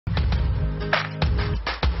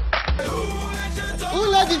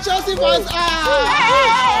let the Chelsea fans out?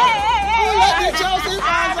 Who let the Chelsea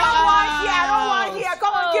fans out? I don't want here.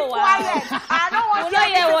 Come on, keep quiet. I don't want to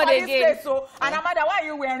hear what they get. So, and Amanda, why are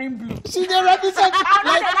you wearing blue? She they represent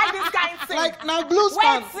like this kind of thing. like now Blues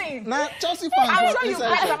fans. Now Chelsea fans. I'm sure you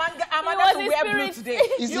bet Amanda to wear blue today.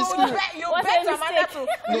 You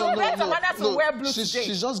bet Amanda to wear blue today.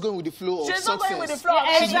 She's just going with the flow of success. She's not going with the flow of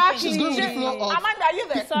exactly. She's going with the flow of Amanda, are you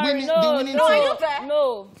there? Sorry, the winning No, are team. you there?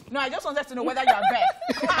 No. No, I just wanted to know whether you are there.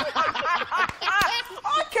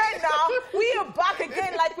 Okay, now we are back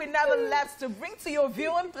again like we never left to bring to your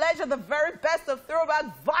viewing pleasure the very best of throwback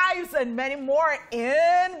vibes and many more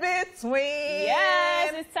in between.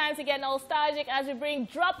 Yes, it's time to get nostalgic as we bring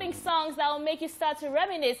dropping songs that will make you start to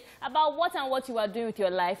reminisce about what you are doing with your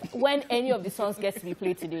life when any of the songs gets to be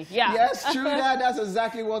played today. Yeah. Yes, true that. That's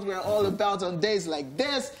exactly what we're all about on days like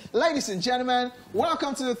this. Ladies and gentlemen,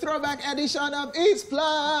 welcome to the throwback edition of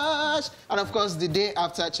Esplash. And of course, the day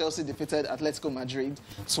after Chelsea defeated Atletico Madrid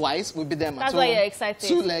twice, we beat them at home. That's why you're excited.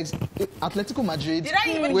 2 legs. Atletico Madrid. Did I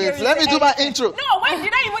even Wait, hear you let me say do my anything? intro. No, wait,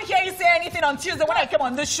 did I even hear you say anything on Tuesday when I came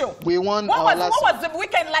on this show? We won What was the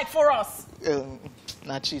weekend like for us?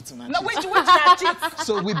 Not cheat, man. No, which not cheat?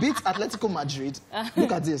 So we beat Atletico Madrid.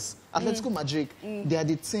 Look at this. Atletico Madrid, they are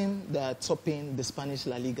the team that are topping the Spanish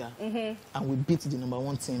La Liga. And we beat the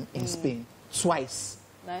 #1 team in Spain twice.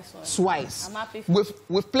 Nice one. Twice. I'm happy.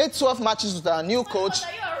 We've played 12 matches with our new coach.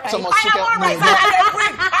 Thomas I Tuchel. am alright.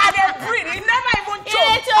 I didn't breathe. He never even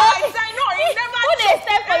choked. I know, he never Who they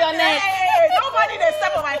step for your neck? Hey, nobody they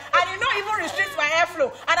step on my, and you not even restrict my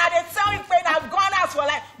airflow. And I did tell him, friend, I've gone out for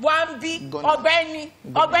like 1B, Ogbeni,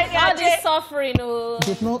 All this suffering, oh.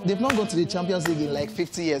 They've not gone to the Champions League in like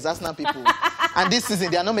 50 years. That's not people. And this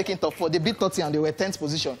season, they are not making top 4. They beat Tottenham, they were 10th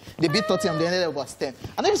position. They beat Tottenham, they ended up as 10.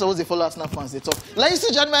 And then suppose they follow Arsenal fans, they talk. Ladies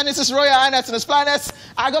and gentlemen, this is Royal Highness in the Planets.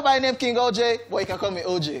 I go by the name King OJ, but you can call me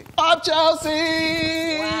OJ. Up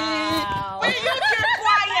Chelsea! Wow. Will you keep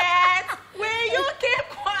quiet? Will you keep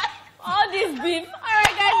quiet? All this beef. All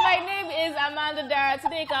right, guys, my name is Amanda Dara.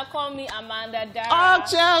 Today you can call me Amanda Dara. Up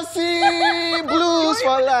Chelsea! Blues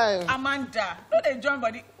for life. Amanda, don't they join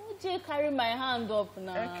body? OJ carry my hand up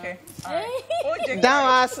now. Okay. All right. OJ, Down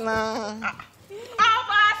Arsenal.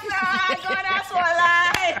 that's for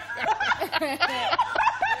life.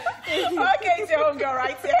 Okay, it's your homegirl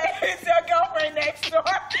right here. It's your girlfriend next door.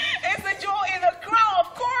 It's the jewel in the crown,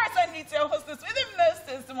 of course. I need your hostess with the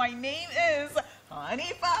mostest. My name is Honey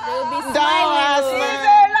They'll be Pie. smiling. It's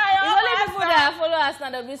It's only people that follow us now,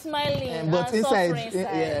 they'll be smiling. But and inside, suffering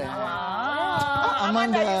inside. Ah.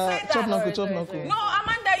 Amanda, you said chop that. knuckle, chop knuckle. No,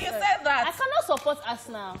 Amanda, you said I that. cannot support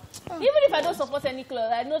Arsenal. Even if I don't support any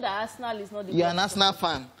club, I know that Arsenal is not the You're best. an Arsenal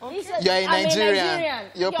fan. It's just- You're a I'm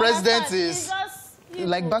Nigerian. Your You president understand? is It's just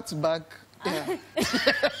like back to back. Yeah.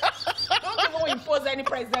 Don't even impose any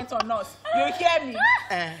president on us. You hear me?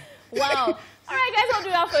 Wow. All right, guys, what do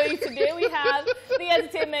we have for you today? We have the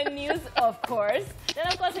entertainment news, of course. Then,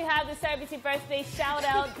 of course, we have the celebrity birthday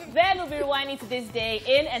shout-out. Then we'll be rewinding to this day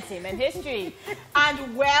in entertainment history.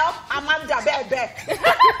 And, well, Amanda Bebe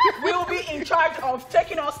will be in charge of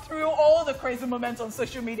taking us through all the crazy moments on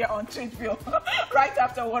social media on Tweetville. Right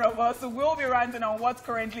after one of us will be ranting on what's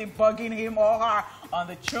currently bugging him or her on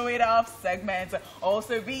the Throw It Off segment.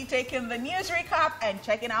 Also be taking the news recap and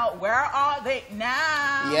checking out where are they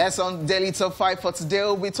now. Yes, on Daily Top 5 for today,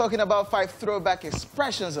 we'll be talking about 5 throwback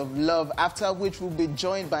expressions of love, after which we'll be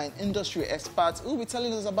joined by an industry expert who will be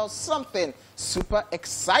telling us about something super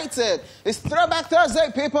excited. It's Throwback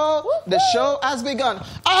Thursday, people. The show has begun.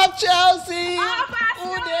 Up Chelsea! Up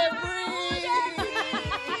Who they breathe?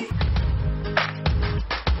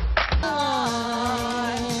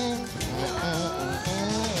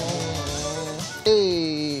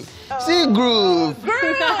 Hey, see groove.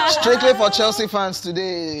 Strictly for Chelsea fans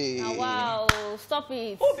today. Oh, wow. Stop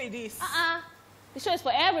it. Who be this? The show is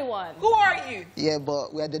for everyone. Who are you? Yeah,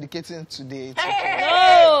 but we are dedicating today to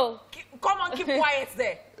No. Come on, keep quiet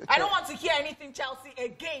there. I don't want to hear anything Chelsea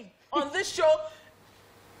again on this show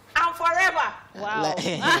and forever. Wow.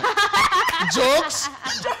 jokes.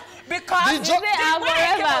 Because The joke- when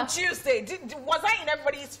I came forever? on Tuesday, was I in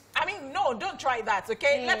everybody's... I mean, no, don't try that,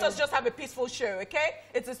 okay? Let us just have a peaceful show, okay?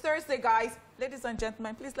 It's a Thursday, guys. Ladies and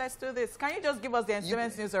gentlemen, please, let's do this. Can you just give us the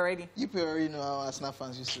entertainment news already? You already know how Arsenal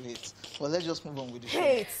fans used to hate. Well, let's just move on with the show.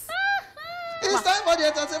 Hates. It's time for the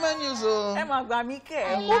entertainment news. Oh. Emma Gbamike,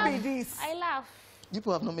 who be this? I laugh.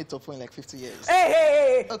 People have not made top 4 in like 50 years.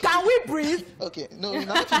 Hey, Okay. can we breathe? Okay, no,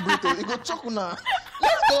 now if you breathe, you go choke now.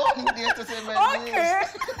 Let's go with the entertainment Okay.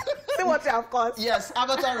 news. see what you have caused. Yes,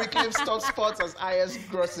 Avatar reclaims top spots as highest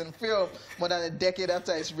grossing film. More than a decade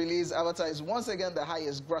after its release, Avatar is once again the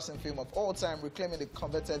highest grossing film of all time, reclaiming the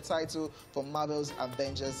coveted title for Marvel's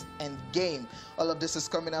Avengers Endgame. All of this is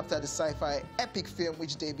coming after the sci-fi epic film,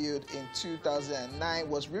 which debuted in 2009,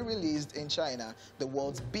 was re-released in China, the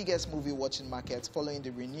world's biggest movie-watching market, following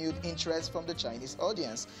the renewed interest from the Chinese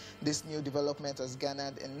audience. This new development has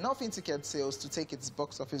garnered enough in ticket sales to take its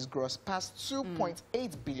box office gross past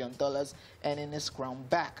 $2.8 billion, earning its crown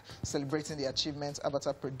back. Celebrating the achievement,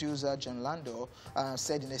 Avatar producer John Lando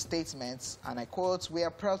said in a statement, and I quote, "We are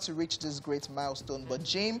proud to reach this great milestone, but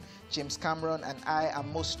James Cameron and I are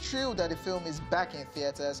most thrilled that the film is back in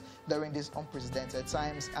theaters during these unprecedented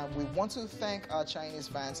times, and we want to thank our Chinese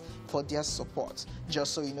fans for their support."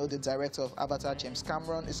 Just so you know, the director of Avatar, James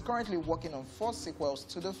Cameron, is currently working on 4 sequels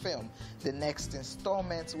to the film. The next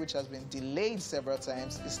installment, which has been delayed several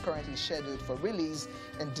times, is currently scheduled for release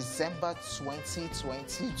in December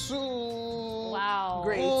 2022. Wow.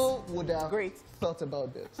 Great. Who would have Great. thought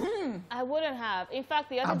about this? I wouldn't have. In fact,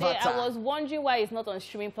 the other day I was wondering why it's not on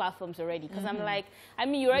streaming platforms already. Because I'm like, I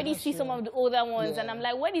mean, you already see some of the older ones, and I'm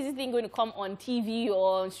like, when is this thing going to come on TV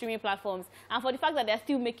or on streaming platforms? And for the fact that they're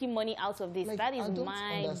still making money out of this, Like, that is I don't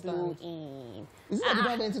mind-blowing. Is it that they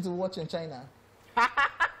don't have anything to watch in China?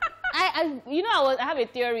 You know, I have a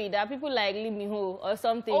theory that people like Lee Min-ho or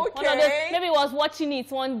something. Okay. One of those, maybe he was watching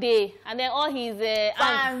it one day, and then all his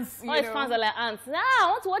Fans, all his fans are like ants. Nah, I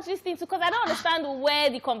want to watch this thing too, because I don't understand where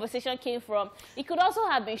the conversation came from. It could also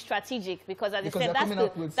have been strategic, because as I said,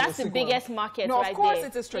 that's the biggest market No, right there. of course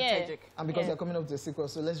it is strategic. Yeah. And because they're coming up with a sequel,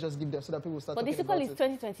 so let's just give them so that people start But the talking sequel about is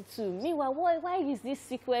it. 2022. Meanwhile, why is this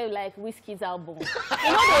sequel like Whiskey's album? You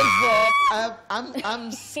know those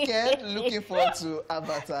I'm scared looking forward to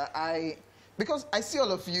Avatar. Because I see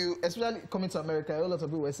all of you, especially coming to America, a lot of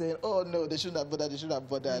people were saying, oh no, they shouldn't have bothered, they shouldn't have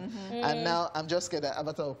bothered. And now I'm just scared that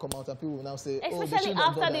Avatar will come out and people will now say, oh, they especially shouldn't have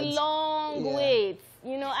after bothered. the long Yeah. wait.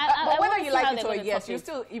 You know, But whether want you to see how like it they're or gonna yes, top you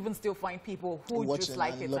it. still find people who Watch just it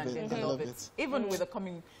like and it love and it they and love love it. it. Even with the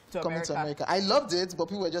coming to America. I loved it, but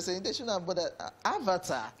people were just saying they shouldn't have bothered.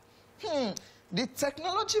 Avatar. The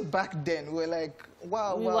technology back then, we were like,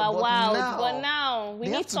 wow, We wow. were wild, but now we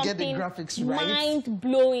they need have to get the something graphics right.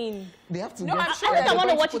 mind-blowing. They have to No, get I'm I sure think I they're want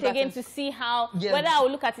to going to watch put it that again in. to see how, Yes. whether I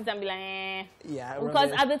will look at it and be like, eh. Yeah,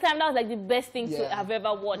 Because at the time, that was like the best thing to Yeah. have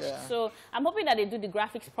ever watched. Yeah. So I'm hoping that they do the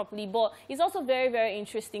graphics properly. But it's also very, very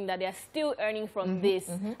interesting that they're still earning from this.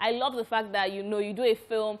 I love the fact that, you know, you do a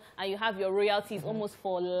film and you have your royalties almost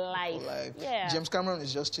for life. Yeah. James Cameron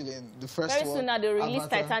is just chilling. The first Very one. soon now they'll release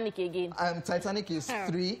Avatar. Titanic again. Titanic is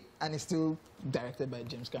 3 and it's still directed by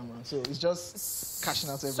James Cameron. So it's just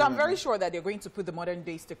cashing out everything. So I'm very sure that they're going to put the modern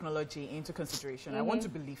days technology into consideration. I want to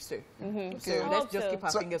believe so. So Okay. let's just keep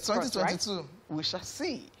our fingers crossed, right? 2022, we shall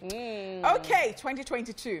see. Okay,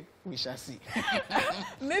 2022. We shall see.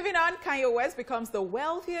 Moving on, Kanye West becomes the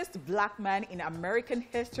wealthiest black man in American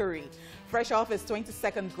history. Fresh off his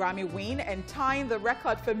 22nd Grammy win and tying the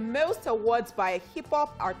record for most awards by a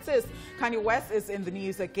hip-hop artist, Kanye West is in the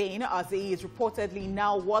news again as he is reportedly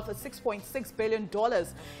now worth $6.6 billion,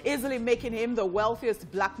 easily making him the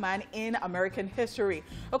wealthiest black man in American history.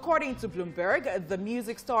 According to Bloomberg, the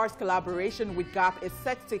music star's collaboration with Gap is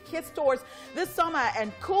set to hit stores this summer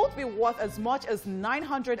and could be worth as much as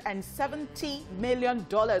 $970 million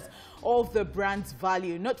of the brand's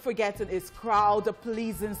value. Not forgetting its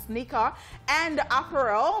crowd-pleasing sneaker and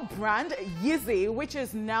apparel brand Yeezy, which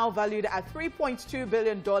is now valued at $3.2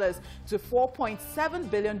 billion to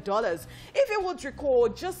 $4.7 billion. If you would recall,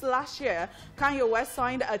 just last year, Kanye West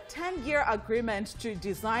signed a 10-year agreement to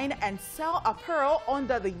design and sell apparel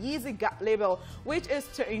under the Yeezy Gap label, which is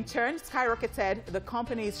in turn skyrocketed the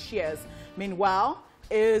company's shares. Meanwhile,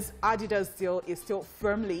 his Adidas deal is still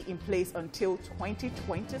firmly in place until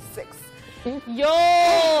 2026. Yo!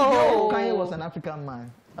 Kanye was an African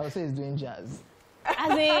man. I would say he's doing jazz.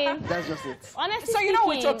 As in, That's just it. honestly So you know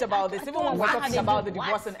we speaking, talked about this, I even don't when we're know how talking they about do the what?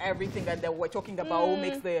 divorce and everything, and then we're talking about who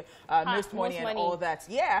makes the most money and all that.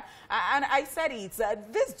 Yeah, and I said it.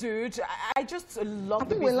 This dude, I just love I the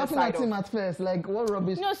think we're business laughing side at him of. at first. Like, what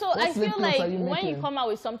rubbish? No, so what I slave feel clothes like are you when you making? come out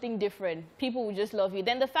with something different, people will just love you.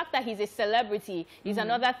 Then the fact that he's a celebrity is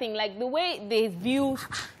another thing. Like the way they view,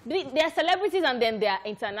 they are celebrities and then they are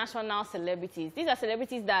international celebrities. These are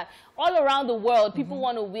celebrities that all around the world, people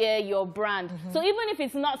want to wear your brand. So even if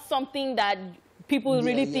it's not something that people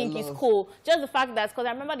really think love. is cool. Just the fact that, because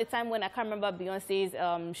I remember the time when I can't remember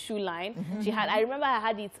Beyonce's shoe line. I remember I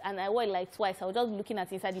had it and I wore it like twice. I was just looking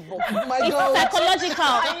at it inside the box. Oh my It's God. psychological.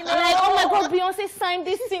 Like, oh my God, Beyonce signed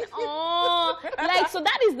this thing. Oh, like, so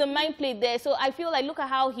that is the mind play there. So I feel like, look at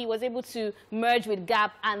how he was able to merge with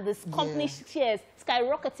Gap and this company shares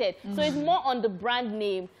skyrocketed. So it's more on the brand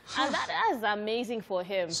name. And that is amazing for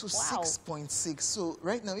him. So wow. 6.6. So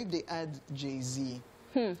right now, if they add Jay-Z,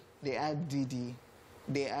 they add Diddy,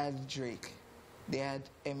 they add Drake, they add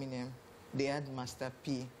Eminem, they add Master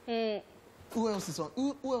P. Who else is on?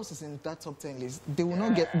 Who else is in that top 10 list? They will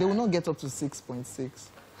not get. They will not get up to 6.6.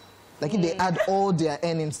 Like if they add all their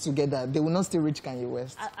earnings together, they will not still reach Kanye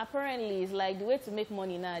West. Apparently, it's like the way to make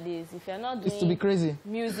money nowadays. If you're not doing It's to be crazy.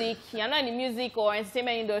 music, you're not in the music or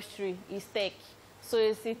entertainment industry, it's tech. So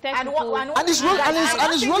it's the tech. And It's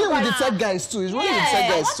rolling with the tech guys too. It's rolling with the tech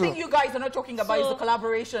guys one too. thing you guys are not talking about is the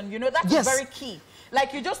collaboration. You know, that's very key.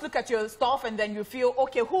 Like, you just look at your stuff and then you feel,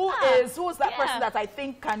 okay, who's that person that I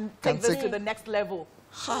think can take this to the next level?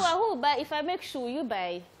 Who buy? If I make shoe, you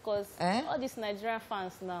buy. Because all these Nigerian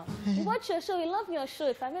fans now. You watch your show, you love your show.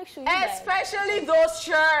 If I make shoe, you buy. Especially those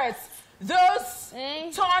shirts. Those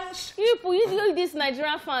tons. You these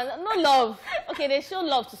Nigerian fans, no love. Okay, they show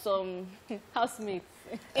love to some housemates.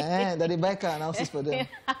 That they buy car and houses for them.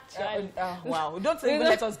 Wow. Don't even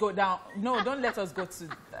let us go down. No, don't let us go to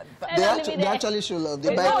that. They actually show love.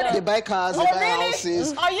 They buy cars, they buy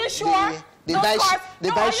houses. Are you sure? They buy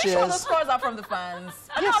Are you shares. sure those cars are from the fans?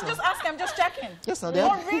 No, I'm just asking. I'm just checking. Yes, no,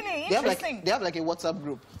 really interesting. They have like a WhatsApp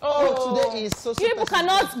group. Oh, today is so. People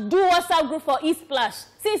cannot do WhatsApp group for Esplash.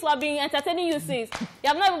 Since we're being entertaining you since. You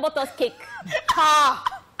have not even bought us cake.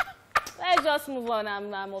 Let's just move on.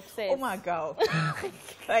 I'm upset. Oh my God.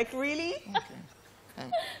 Like, really? Okay.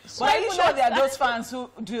 But are you sure there are those fans who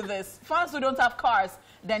do this? Fans who don't have cars,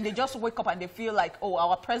 then they just wake up and they feel like, oh,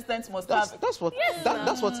 our president must have. That's what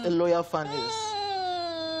a loyal fan is.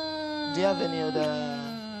 Do you have any other?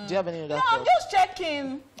 No, I'm just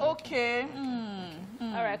checking. Okay.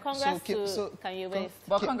 All right, congrats to Kanye West.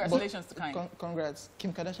 But congratulations to Kanye. Congrats.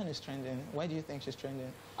 Kim Kardashian is trending. Why do you think she's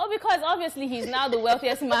trending? Oh, because obviously he's now the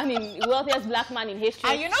wealthiest black man in history.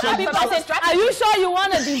 And you know some people say, are you sure you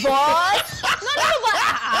want a divorce? no,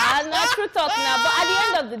 but not true talk now. But at the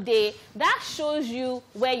end of the day, that shows you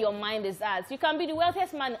where your mind is at. You can be the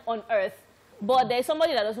wealthiest man on earth, but there's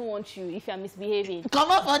somebody that doesn't want you if you're misbehaving.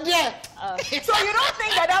 Come up on there. So you don't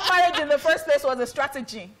think that marriage in the first place was a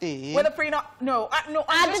strategy? With a prenup? No. At the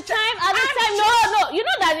time, no. You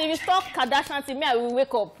know that if you stop Kardashian to me, I will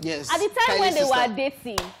wake up. Yes. At the time when they were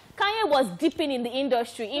dating, Kanye was deeping in the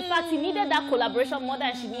industry. In fact, he needed that collaboration more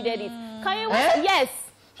than she needed it. Kanye was, yes.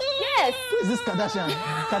 Who is this Kardashian?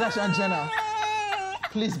 Kardashian Jenner.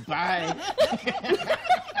 Please buy.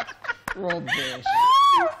 Rubbish.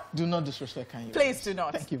 Do not disrespect Kanye. Please do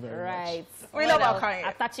not. Thank you very much. Right. We love our Kanye.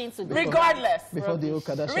 Attaching to Regardless. Before the old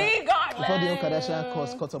Kardashian. Before the old Kardashian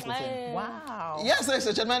caught up with him. Wow. Yes, ladies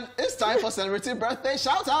and gentlemen, it's time for celebrity birthday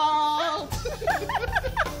shout out.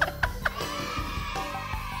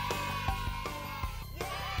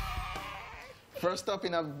 First up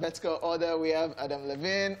in alphabetical order, we have Adam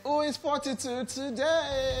Levine, who is 42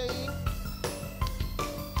 today.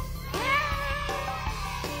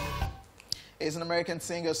 He's an American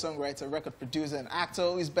singer, songwriter, record producer, and actor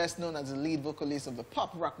who is best known as the lead vocalist of the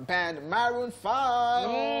pop rock band Maroon 5.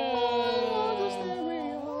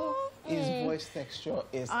 His voice texture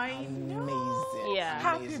is amazing. Yeah.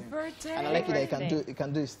 Happy birthday. And I like it that he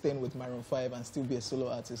can do his thing with Maroon 5 and still be a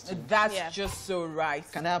solo artist too. That's just so right.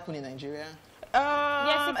 Can that happen in Nigeria?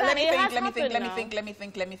 Yes, let me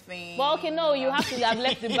think. Well, okay, no, you have to have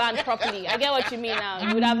left the band properly. I get what you mean now.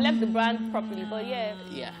 You would have left the band properly, but yeah.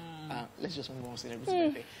 Yeah. Let's just move on to celebrity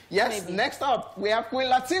birthday. Yes, next up, we have Queen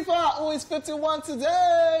Latifah, who is 51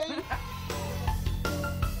 today.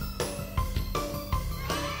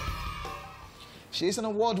 She's an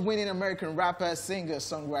award-winning American rapper, singer,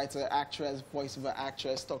 songwriter, actress, voiceover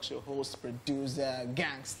actress, talk show host, producer,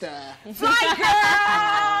 gangster. Fly girl!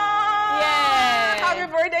 Yeah.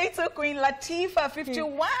 Happy birthday to Queen Latifah,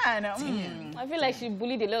 51. I feel like she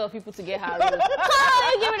bullied a lot of people to get her role.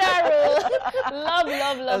 Give it her role. Love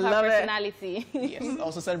her personality. Yes.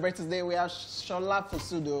 Also celebrating today, we have Shola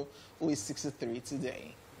Fosudo, who is 63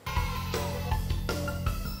 today.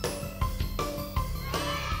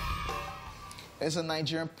 He's a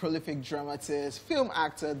Nigerian prolific dramatist, film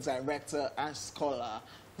actor, director, and scholar.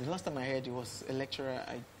 The last time I heard he was a lecturer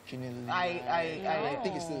at Unilag. I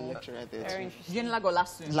think he's still a lecturer at there. Unilag or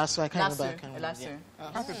Lasso? Lasso, I can't remember. Lasso.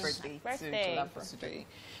 Happy birthday. Birthday.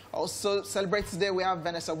 Also celebrate today, we have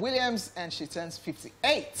Vanessa Williams, and she turns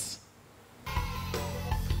 58.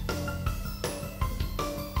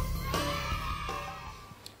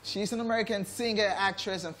 She's an American singer,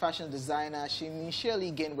 actress, and fashion designer. She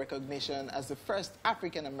initially gained recognition as the first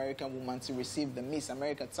African-American woman to receive the Miss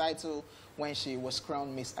America title when she was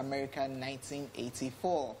crowned Miss America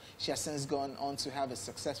 1984. She has since gone on to have a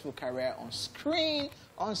successful career on screen,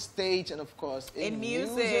 on stage, and of course in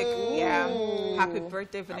music. Yeah. Happy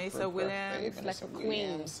birthday, Vanessa Williams. Vanessa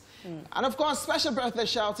Williams. And of course, special birthday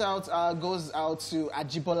shout out goes out to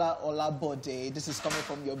Ajibola Olabode. This is coming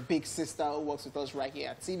from your big sister who works with us right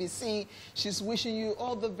here at TVC. She's wishing you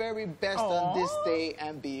all the very best on this day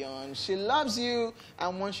and beyond. She loves you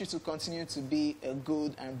and wants you to continue to be a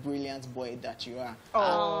good and brilliant boy that you are.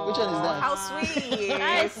 Which one is that? How sweet.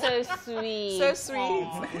 That is so sweet. So sweet.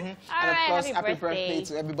 And of course, happy birthday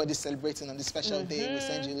to everybody celebrating on this special day. We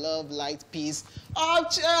send you love, light, peace. Oh,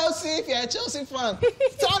 Chelsea, if you're a Chelsea fan,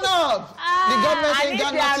 turn up. The government ain't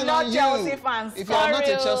got nothing on you. Chelsea fans. If you're not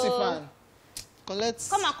a Chelsea fan, come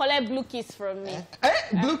and collect blue kiss from me.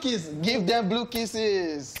 Blue kiss. Give them blue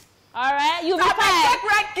kisses. All right, you'll be fine.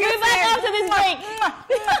 We'll be back after this break.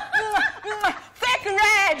 Fake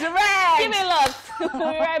red. Give me love. We'll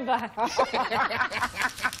be right back.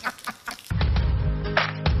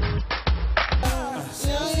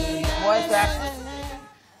 What's that?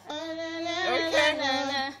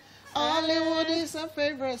 Okay. Hollywood is a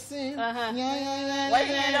favorite scene. What's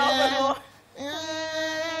that?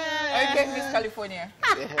 Okay, Miss California.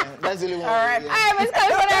 That's the only one. All right. All right, Miss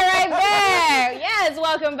California right there. Yes,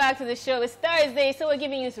 welcome back to the show. It's Thursday, so we're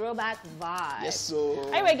giving you throwback vibes. Yes, so.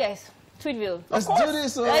 All right, guys. Tweetville. Let's do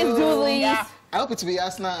this. Let's do this. Yeah. I hope it to be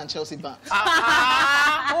Arsenal and Chelsea back.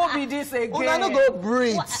 Who be this again? Oh, I don't go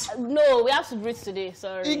breathe. No, we have to breathe today.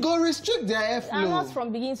 Sorry. It go restrict their airflow. I'm not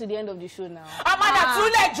from beginning to the end of the show now. Amanda, too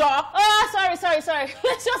late, job. Oh, sorry.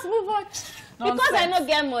 Let's just move on. Because I don't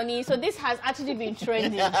get money, so this has actually been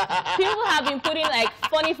trending. People have been putting like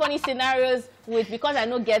funny scenarios with because I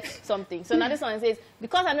don't get something. So now this one says,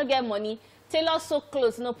 because I don't get money, tailor so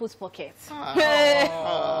close, no put pockets. Yeah.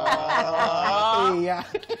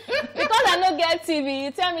 Because I don't get TV,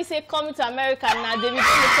 you tell me, say, coming to America now, they will do the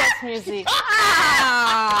test music.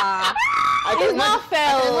 It's not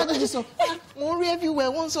fair. I can imagine this song. More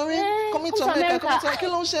everywhere, once already. Coming to America.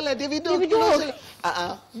 Coming to Davido.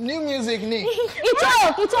 New music, Nick. It's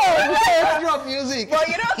all. Drop music. Well,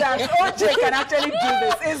 you know that OJ can actually do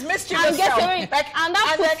this. It's mischievous sound. And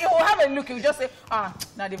then he will have a look. He will just say, now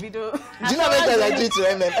the video. Do you know what I did to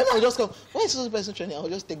MM? MM will just come. Why is this person training? I will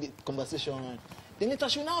just take the conversation on. The Nita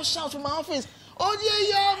should now shout from my office. Oh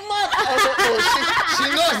yeah, man. She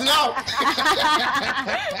knows now.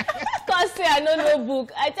 Because say I don't know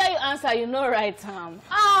book. I tell you answer, you know right time.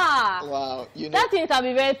 Wow, you know. That thing can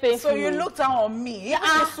be very painful. So you looked down on me.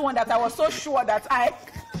 This one that I was so sure that I.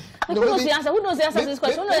 Who knows the answer? Who knows the answer to this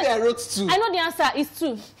question? Maybe I wrote 2. I know the answer is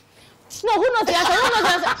 2. No, who knows the answer?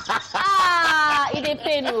 It a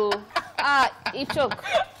pain, it choke.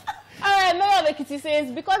 All right, Mayor of Ekiti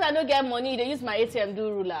says, because I don't get money, they use my ATM do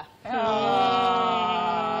ruler.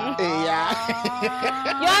 Yeah.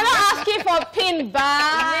 You're not asking for pin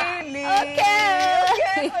back. Really?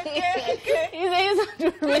 Okay. They use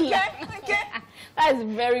do rular. Okay. That is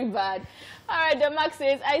very bad. All right, the Max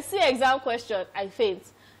says, I see exam question, I faint.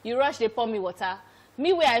 You rush, they pour me water.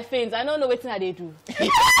 Me where I faint, I don't know what they do.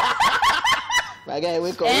 My guy,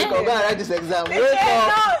 wake up. Go and write this exam. Wake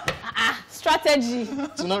up. Strategy.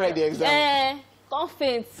 To not write the exam. Can't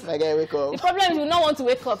faint. My guy, wake up. The problem is you don't want to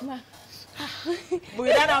wake up. But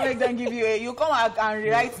you don't make them give you come and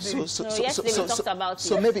rewrite the... Yesterday we talked about it.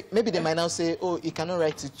 So maybe they might now say, oh, you cannot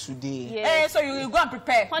write it today. Yes. So you go and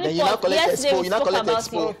prepare. Then you now collect expo. You now collect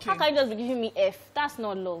expo. Okay. How can you just be giving me F? That's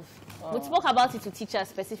not love. We spoke about it to teachers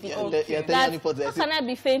specifically. You're telling how can I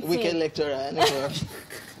be fainting? Wicked lecturer.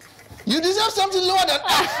 You deserve something lower than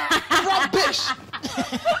F. Rubbish.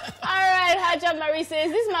 All right, Haja Marie says,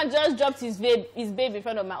 this man just dropped his babe in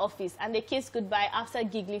front of my office and they kissed goodbye after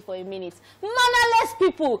giggling for a minute. Mannerless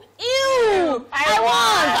people. Ew! I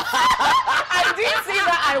want! I didn't see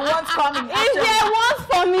that I want coming. Is there want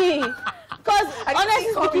for me? Because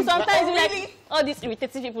honestly speaking, sometimes you're like, all these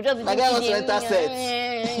irritating people just... My guy wants to enter set.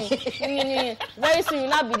 Very soon you'll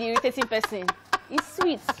not be the irritating person. It's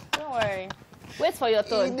sweet. Don't worry. Wait for your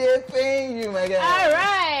turn. They're paying you, my guy. All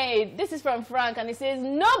right. This is from Frank, and he says,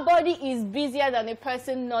 nobody is busier than a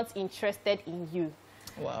person not interested in you.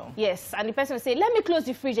 Wow. Yes, and the person will say, let me close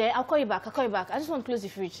the fridge. I'll call you back. I just want to close the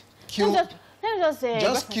fridge. Let me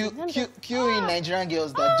just cue in Nigerian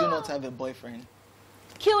girls that do not have a boyfriend.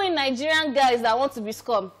 queuing Nigerian guys that want to be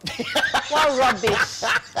scum. What rubbish.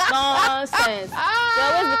 Nonsense. They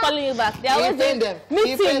always be calling you back. They always say,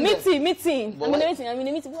 meeting. I'm in a meeting.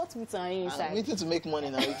 What meeting are you inside? Meeting to make money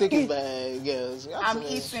now. You take it by girls. I'm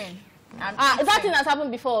eating. That thing has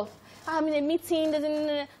happened before. I'm in a meeting.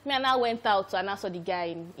 Me and I went out and I saw the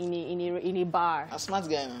guy in a bar. A smart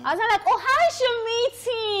guy now. I was like, oh, how's your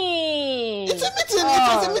meeting? It's a meeting.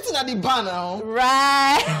 It was a meeting at the bar now.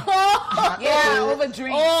 Right. Yeah, over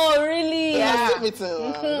drinks. Oh, really? Yeah. It's a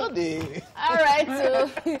meeting. All right.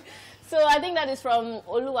 So I think that is from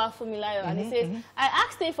Oluwafumilayo. And he says, I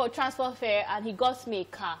asked him for transfer fare and he got me a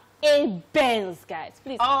car. A Benz, guys.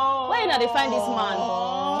 Please. Where did they find this man?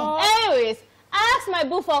 Anyways. I asked my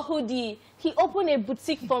boo for hoodie. He opened a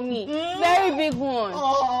boutique for me. Very big one.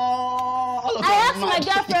 I asked my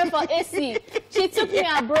girlfriend for AC. She took me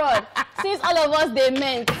abroad. Since all of us, they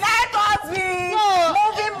meant. Let us be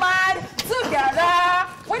moving man together.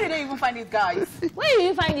 Where did they even find these guys? Where did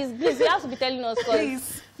you find this? Please, you have to be telling us.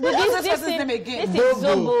 Please. This is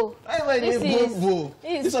Zobo.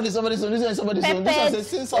 This one is somebody's son. This one is somebody's son. This one is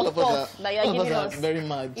since all of us are very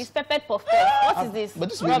mad. It's peppered puff. What is this? But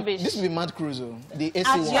this rubbish. This will be mad cruise. The AC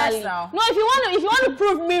one. Yes, now. No, if you want to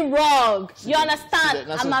prove me wrong, you understand.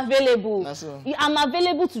 I'm available. I'm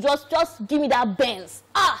available to just give me that Benz.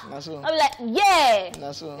 I'll be like, yeah.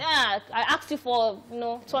 Yeah. I asked you for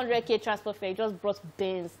 200k transfer fare. You just brought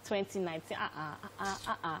Benz 2019.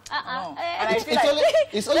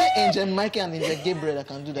 It's only Angel Michael and Angel Gabriel that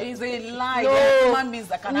can do that. It's a lie. No. Human beings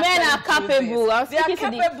that can men are capable. They are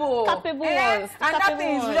capable. Capable ones. And that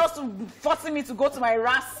thing is just forcing me to go to my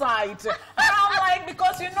RAS site. And I'm like,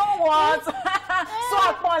 because you know what? So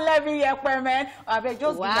I can't let me man. I beg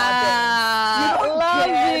just be that. You don't love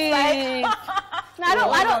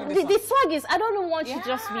it. The swag is, I don't want you to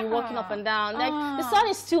just be walking up and down. Like, the sun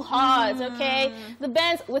is too hot, okay? The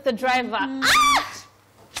Benz with the driver.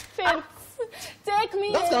 Take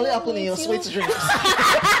me. That can only happen in your sweet dreams. All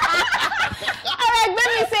right,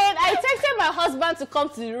 Benny said, I texted my husband to come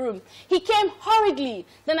to the room. He came hurriedly.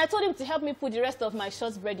 Then I told him to help me put the rest of my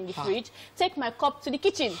shortbread in the fridge, take my cup to the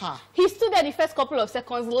kitchen. He stood there the first couple of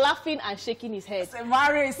seconds, laughing and shaking his head.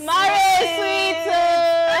 Mary, sweet.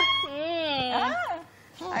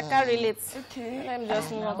 I can't relate. Okay. Let me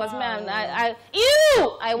just move on, because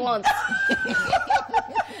I want.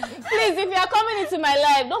 Please, if you are coming into my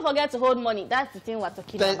life, don't forget to hold money. That's the thing we're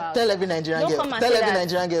talking about. Tell every Nigerian girl. Tell every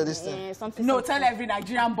Nigerian girl this thing. Tell every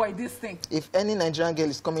Nigerian boy this thing. If any Nigerian girl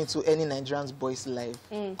is coming to any Nigerian boy's life,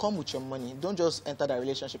 come with your money. Don't just enter that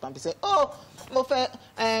relationship and be saying, oh,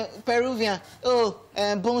 Peruvian,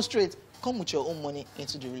 Bone Street. Come with your own money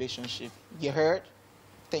into the relationship. You heard?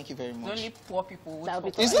 Thank you very much. Only poor people.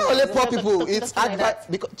 It's not only poor people. It's advice.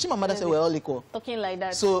 Because Chimamanda said we're all equal. Talking like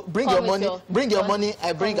that. So bring your money. Bring your money.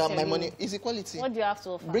 I bring out my money. It's equality. What do you have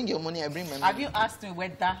to offer? Bring your money. I bring my money. Have you asked me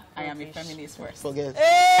whether I am a feminist first? Forget.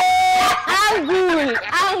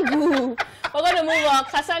 Angle. We're going to move on.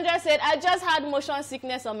 Cassandra said, I just had motion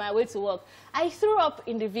sickness on my way to work. I threw up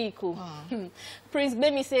in the vehicle. Prince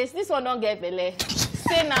Baby says, this one don't get belay.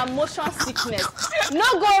 Say now motion sickness.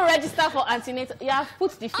 No go register for antenatal. You have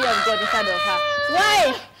put the fear of God inside of her.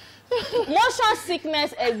 Why? Motion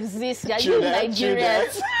sickness exists. Yeah, you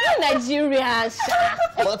Nigerians. You Nigerians.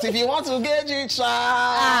 But if you want to get it,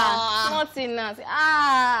 nothing. Don't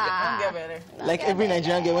get better. Like every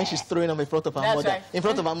Nigerian girl when she's throwing up in front of her mother. Right. In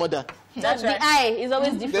front of her mother. That's right. The eye is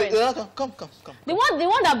always different. Come. The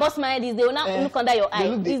one that busts my head is they will not look under your eye.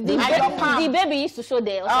 The baby used to show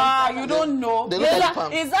there. You don't know.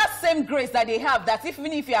 It's that same grace that they have that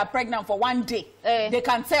even if you are pregnant for one day, they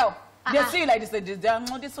can tell. They see you like this. This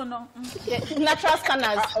one no. Natural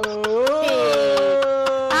scanners.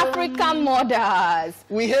 African mothers.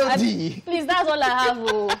 We hail thee. Please, that's all I have.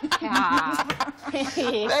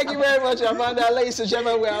 Thank you very much, Amanda. Ladies and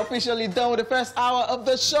gentlemen, we are officially done with the first hour of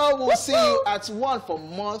the show. We'll see you at 1 for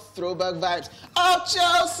more throwback vibes of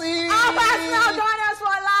Chelsea. Now join us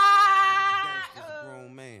for live.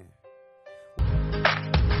 Grown man.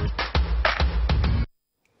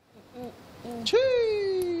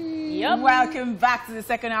 Yep. Welcome back to the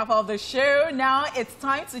second half of the show. Now it's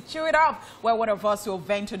time to chew it up, where one of us will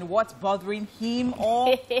vent on what's bothering him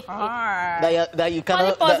or her. That you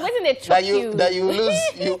cannot. That you lose.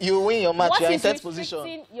 You win your match. You're in 10th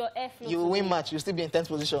position. You win match. You still be in 10th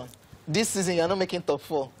position. This season you're not making top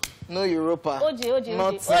 4. No Europa. OJ,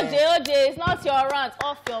 it's not your rant.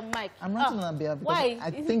 Off your mic. I'm ranting on her behalf because why?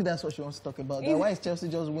 I think that's what she wants to talk about. Why is Chelsea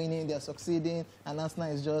just winning? They're succeeding, and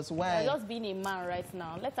Arsenal is just why? You're just being a man right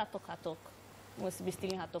now. Let her talk her talk. must be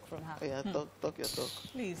stealing her talk from her. Oh, yeah, talk your talk.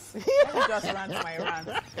 Please, let me just rant my rant.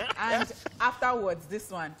 And afterwards, this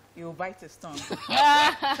one, you'll bite his tongue.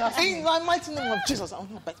 In the mighty name of Jesus, I will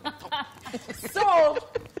not bite my tongue. So,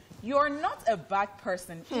 you're not a bad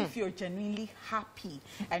person if you're genuinely happy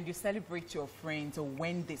and you celebrate your friends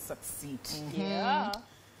when they succeed. Yeah.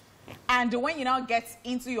 And when you now get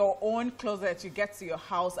into your own closet, you get to your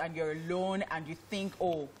house and you're alone and you think,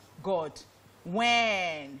 oh, God,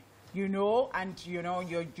 when? You know, and you know,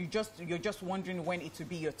 you're just wondering when it will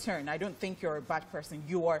be your turn. I don't think you're a bad person.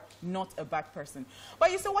 You are not a bad person.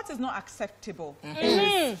 But you say what is not acceptable?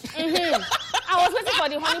 I was waiting for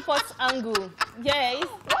the honeypot angle. Yes.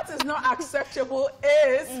 What is not acceptable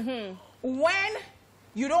is when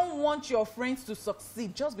you don't want your friends to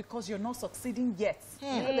succeed just because you're not succeeding yet.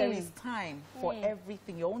 You know, there is time for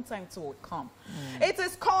everything. Your own time will come. It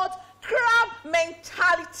is called crab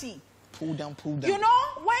mentality. Pull down. You know,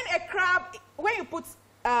 when you put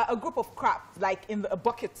a group of crabs like in a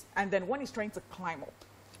bucket, and then one is trying to climb up,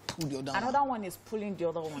 Pull you down. another one is pulling the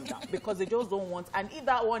other one down because they just don't want. And if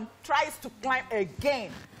that one tries to climb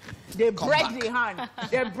again, they break the hand.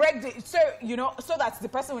 They break the so that the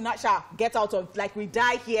person will not get out of, like, we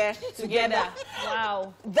die here together.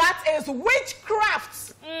 Wow. That is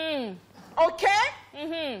witchcraft.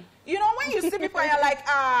 Okay? You know, when you see people and you're like,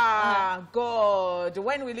 God,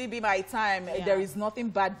 when will it be my time? Yeah. There is nothing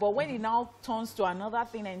bad. But when it now turns to another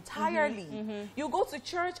thing entirely, you go to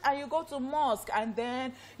church and you go to mosque and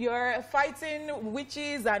then you're fighting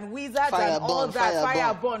witches and wizards and all that.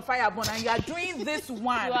 Fire burn. And you are doing this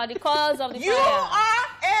one. You are the cause of the You fire. are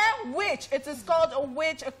a witch. It is called a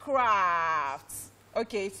witchcraft.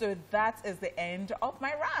 Okay, so that is the end of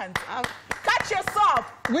my rant. Catch yourself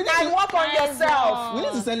and work on yourself. We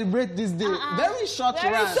need to celebrate this day. Very short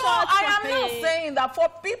Very rant. So I am Topic. not saying that for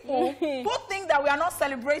people who think that we are not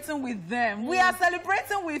celebrating with them. We are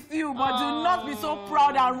celebrating with you, but do not be so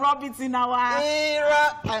proud and rub it in our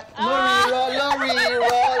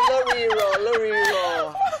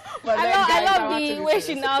Loriro. But I love the way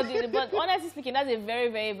she now did it. But honestly speaking, that's a very,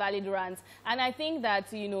 very valid rant. And I think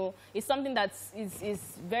that, you know, it's something that is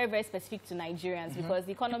very, very specific to Nigerians because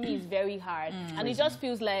the economy is very hard. And it just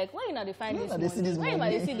feels like, where you know they find this money? Where you know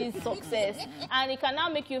they see this success? And it can now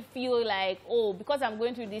make you feel like, oh, because I'm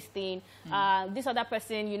going through this thing, this other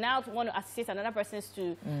person, you now want to associate another person's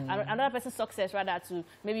success rather to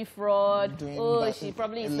maybe fraud. She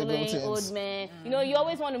probably is following old men. You know, you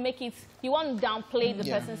always want to make it, you want to downplay the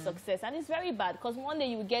person's success. And it's very bad because one day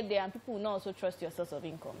you will get there and people will not also trust your source of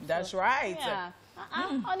income. That's right. Yeah.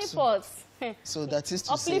 Honeypots. So that is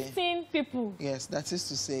to say, uplifting people. yes, that is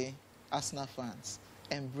to say, Arsenal fans,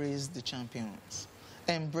 embrace the champions.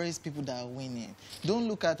 Embrace people that are winning. Don't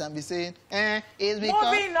look at and be saying, it's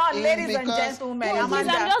because... Moving on, ladies and gentlemen.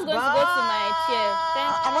 Amanda. I'm just going to go to my chair.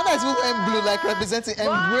 Amanda is wearing blue, like representing,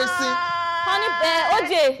 embracing... Honey,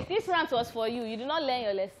 OJ, this rant was for you. You did not learn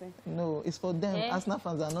your lesson. No, it's for them. Arsenal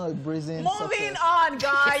fans are not embracing Moving success. on,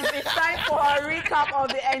 guys. It's time for a recap of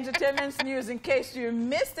the entertainment news in case you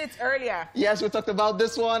missed it earlier. Yes, we talked about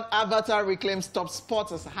this one. Avatar reclaims top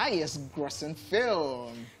spot as highest grossing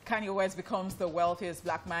film. Kanye West becomes the wealthiest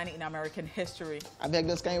black man in American history. I beg,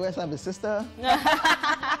 does Kanye West have a sister?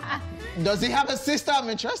 Does he have a sister? I'm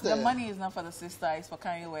interested. The money is not for the sister, it's for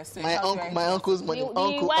Kanye West. So My uncle's money.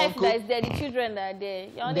 The wife that is there, the children that are there.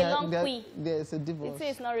 You're on the long queen. There's a divorce.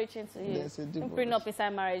 It's not reaching to you. There's a divorce. Bring up inside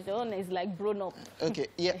marriage. The one is like grown up. Okay,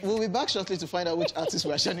 yeah, we'll be back shortly to find out which artists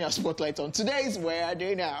we are shining our spotlight on. Today's Where Are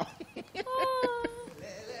They Now?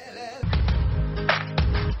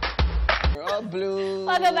 Blue.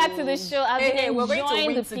 Welcome back to the show. I've been we're going to enjoying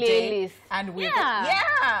win the today, playlist. and we're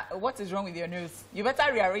Yeah. What is wrong with your news? You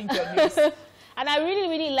better rearrange your news. And I really,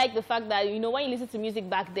 really like the fact that, you know, when you listen to music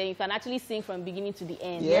back then, you can actually sing from beginning to the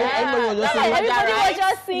end. Yeah, everybody was just singing. Everybody was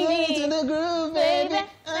just singing. Go to the groove, baby.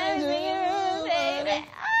 Let me see you, baby.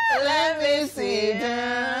 Let me sit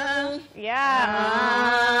down. Yeah.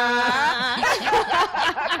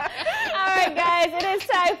 All right, guys, it is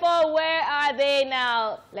time for Where Are They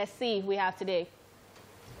Now? Let's see who we have today.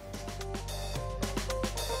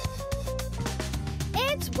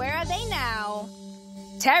 It's Where Are They Now?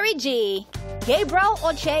 Terry G. Gabriel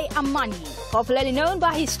Oche Amani, popularly known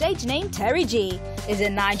by his stage name Terry G, is a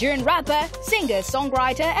Nigerian rapper, singer,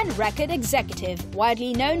 songwriter, and record executive,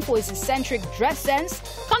 widely known for his eccentric dress sense,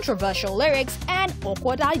 controversial lyrics, and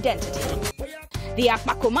awkward identity. The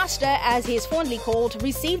Akpako Master, as he is fondly called,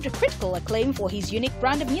 received critical acclaim for his unique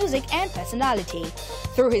brand of music and personality.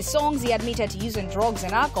 Through his songs, he admitted to using drugs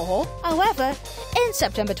and alcohol. However, in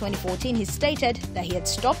September 2014, he stated that he had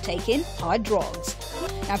stopped taking hard drugs.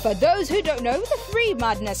 And for those who don't know, the Free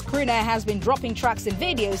Madness crooner has been dropping tracks and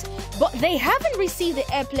videos, but they haven't received the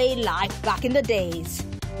airplay like back in the days.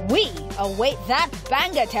 We await that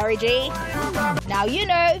banger, Terry G. Now you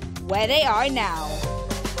know where they are now.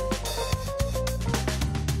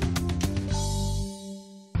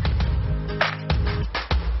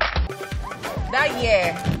 That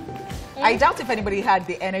year, I doubt if anybody had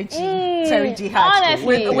the energy Terry G had.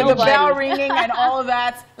 Honestly, with the bell ringing and all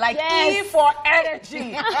that. Like, Yes. E for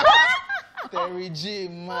energy. Terry G,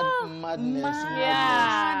 madness.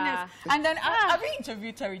 Yeah. And then, have you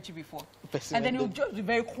interviewed Terry G before? Person And then I he'll did. just be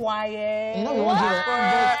very quiet. You know, we want to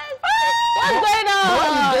What's going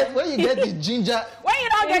on? when you get the ginger. When you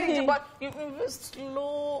don't get it, but you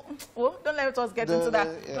slow. Oh, don't let us get into that.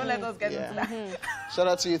 Don't let us get into that. Shout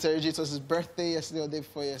out to you, Terry G. It was his birthday yesterday or the day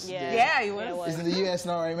before yesterday. Yeah, he was. He's in the US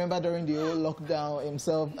now. I remember during the whole lockdown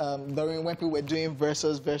himself, during when people were doing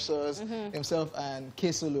versus, himself and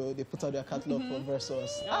K Solo, they put out their catalog for versus.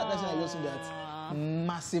 That's when I listened to that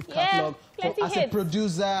massive catalog. Yeah, plenty as a hits.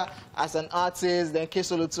 producer, as an artist, then K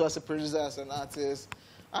Solo too as a producer, as an artist.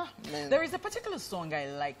 Man. There is a particular song I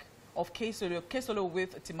like of K Solo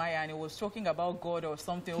with Timaya, and it was talking about God or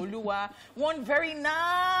something. Oluwa, one very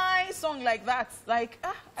nice song like that. Like,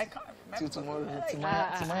 I can't remember. Till tomorrow.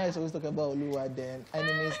 Timaya is always talking about Oluwa, then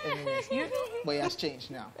enemies. But it has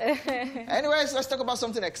changed now. Anyways, let's talk about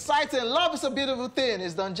something exciting. Love is a beautiful thing.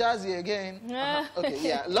 It's Don Jazzy again. Okay,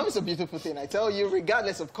 yeah. Love is a beautiful thing. I tell you,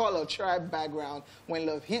 regardless of color, tribe, background, when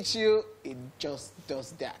love hits you, it just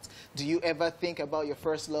does that. Do you ever think about your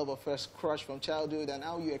first love or first crush from childhood and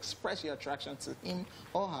how you express your attraction to him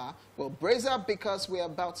or her? Well, brace up because we're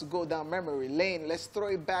about to go down memory lane. Let's throw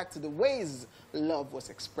it back to the ways love was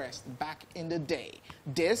expressed back in the day.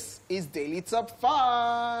 This is Daily Top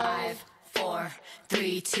 5. 5, 4,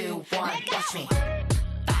 3, 2, 1. Watch me.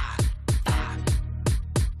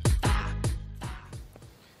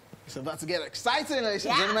 It's about to get exciting, ladies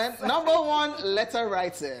and gentlemen. Number 1, letter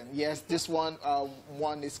writing. Yes, this one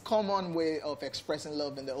is common way of expressing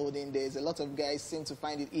love in the olden days. A lot of guys seem to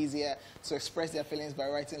find it easier to express their feelings by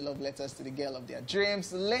writing love letters to the girl of their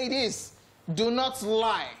dreams. Ladies, do not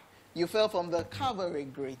lie. You fell from the cavalry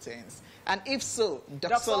greetings. And if so,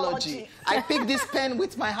 doxology. I picked this pen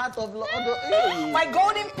with my heart of love. My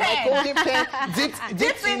golden pen. My golden pen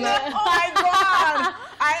dipped in the... Oh my God!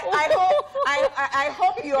 I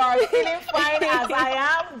hope you are feeling fine as I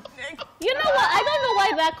am. You know what? I don't know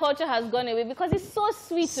why that culture has gone away because it's so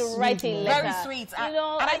sweet to write a letter. Very sweet. You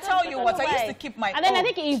know, and I tell you what, I used to keep my... And then I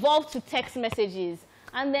think it evolved to text messages.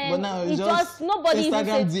 And then But now it it's just nobody Instagram even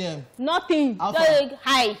said DM. Nothing. Alpha. Just like,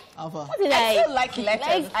 hi. Alpha. What did I I still like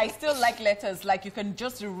letters. Like- I still like letters. Like, you can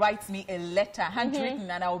just write me a letter,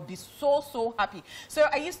 handwritten, and I will be so happy. So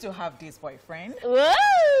I used to have this boyfriend.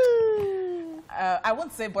 Whoa. I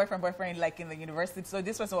won't say boyfriend like in the university. So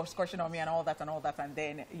this was was crushing on me and all that. And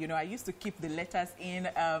then, you know, I used to keep the letters in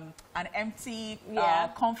an empty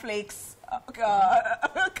cornflakes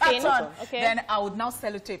carton. Okay. Then I would now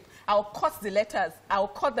sellotape. I'll cut the letters. I'll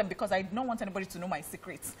cut them because I don't want anybody to know my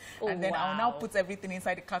secrets. And then I'll now put everything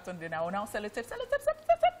inside the carton. Then I will now sellotape.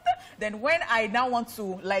 Then when I now want to,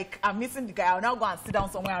 like, I'm missing the guy, I'll now go and sit down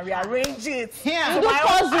somewhere and rearrange it. Yeah. You do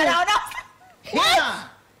puzzle. And I'll now... Yeah.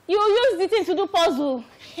 You use the thing to do puzzle.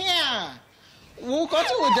 Yeah. We'll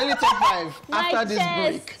continue with Daily Top 5 My after this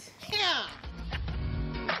chest. break. Yeah.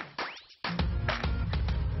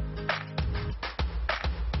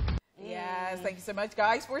 Yes, thank you so much,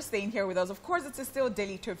 guys, for staying here with us. Of course, it is still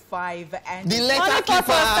Daily Top 5. And The Only letter person was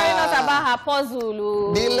telling us keeper. about her puzzle.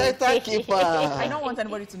 Oh. The letter keeper. I don't want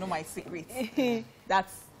anybody to know my secrets.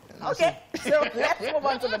 That's okay. So let's move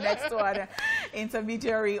on to the next one.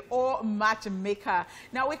 Intermediary or matchmaker.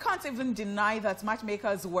 Now, we can't even deny that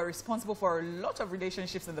matchmakers were responsible for a lot of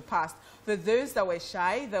relationships in the past. For those that were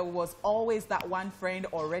shy, there was always that one friend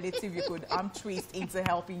or relative you could twist into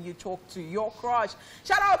helping you talk to your crush.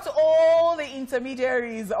 Shout out to all the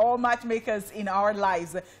intermediaries or matchmakers in our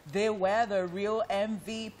lives. They were the real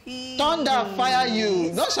MVP. Thunder fire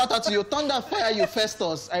you. Not shout out to you. Thunder fire you,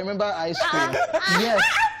 Festus. I remember ice cream. Yes.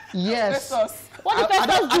 Yes. Festus. What did I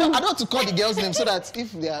Festus do? don't want to call the girl's name so that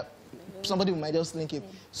if they are somebody might just link it.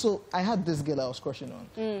 So I had this girl I was crushing on,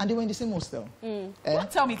 and they were in the same hostel.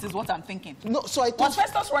 Don't tell me it is what I'm thinking. No, so I Was thought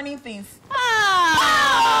Festus running things? that's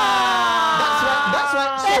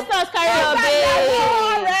why. So, Festus carry your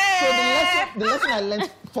babe. so the lesson I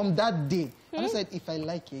learned from that day, I I said, if I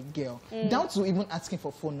like a girl, down to even asking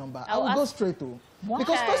for phone number, I will go straight to.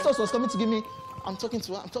 Because Festus was coming to give me. I'm talking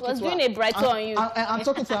to her. I'm talking to her. Was doing a brighter on you. I'm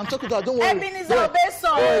talking to her. I'm talking to her. Don't worry. Ebenezer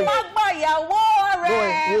Obeson.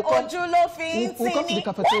 We'll come to the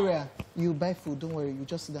cafeteria. You buy food. Don't worry. You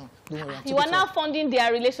just sit down. Don't worry. You are now funding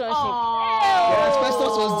their relationship. Yes,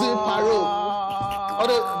 Festus was doing parole.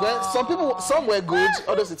 Although, well, some were good,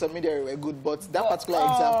 others intermediary were good, but that particular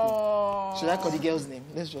example, should I call the girl's name?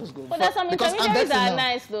 Let's just go. But there's some intermediaries that are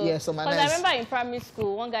nice though. Yes, some are nice. Because I remember in primary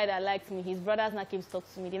school, one guy that liked me, his brothers now came to talk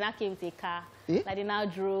to me. They now came with a car. Like they now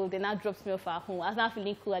drove, they now dropped me off at home. I was now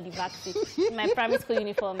feeling cool at the back seat in my primary school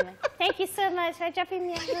uniform. Like, thank you so much for dropping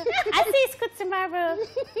me off. I'll see you school tomorrow.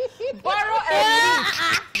 Borrow a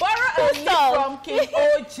leaf from King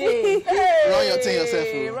OJ. Run your thing yourself.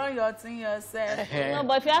 Run your thing yourself. No,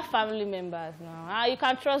 but if you have family members now, you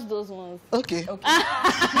can trust those ones. Okay.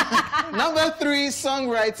 Number 3,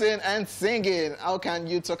 songwriting and singing. How can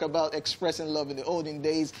you talk about expressing love in the olden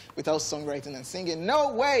days without songwriting and singing?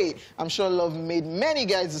 No way. I'm sure love made many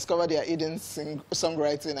guys discover their hidden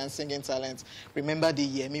songwriting and singing talent. Remember the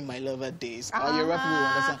Yemi My Lover days. All your rap people will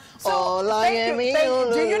understand. So, thank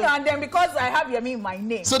you. Do you know? And then because I have Yemi in my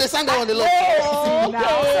name. So they sang that on the love song. So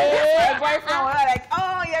my boyfriend was like,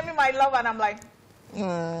 oh, Yemi My Lover. And I'm like, me,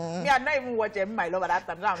 I not even watch Yemi My Lover that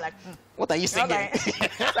time. So I'm like, what are you singing? Okay.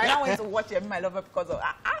 So I now went to watch Yemi My Lover because of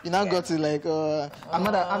you now got to like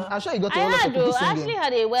I'm sure you got to all of the I actually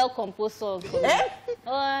had a well-composed song.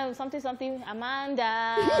 Something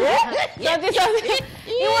Amanda. Something.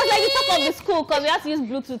 It was like the top of the school because we had to use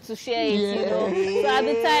Bluetooth to share it, you know. So at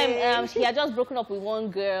the time, she had just broken up with one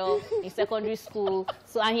girl in secondary school.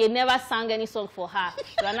 So and he had never sang any song for her.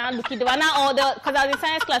 They were now looking. They were now all the because I was in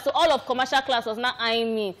science class, so all of commercial class was not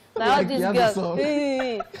eyeing me. So all these girls. So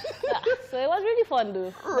it was really fun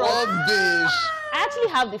though. Rubbish. I actually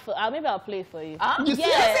have the maybe I'll play it for you.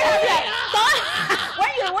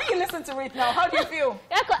 When you listen to it now, how do you feel?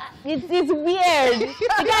 It's weird.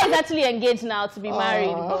 The guy is actually engaged now to be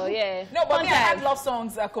married, but yeah. No, but me, I had love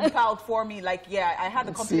songs compiled for me. Like, yeah, I had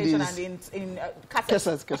the compilation CDs. and in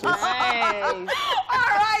cassettes. Nice.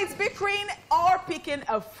 All right, bickering or picking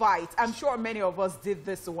a fight. I'm sure many of us did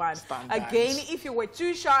this one. Again, if you were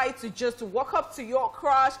too shy to just walk up to your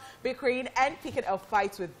crush, bickering and picking a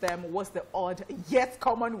fight with them was the odd yet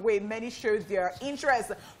common way many showed their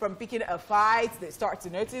interest. From picking a fight, they start to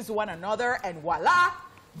notice one another, and voila,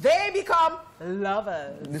 they become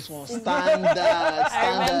lovers. This one standard.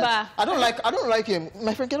 I remember. I don't like him.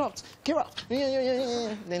 My friend, get out.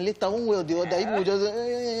 Then later one way or the other, he will just.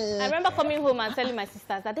 I remember coming home and telling my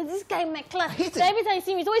sisters that there's this guy in my class. So every time you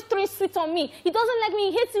see me, he's always throwing sweets on me. He doesn't like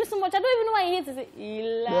me. He hates me so much. I don't even know why he hates me. He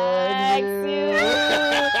likes you.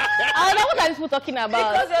 I don't know what are these people talking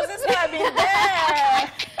about. Because your sister have been there.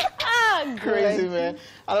 Crazy, man.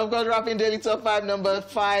 And of course, rapping daily top 5, number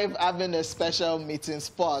 5, having a special meeting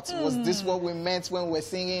spot. Was this what we meant when we're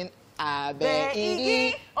singing Abe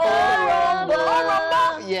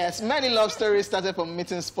Yes, many love stories started from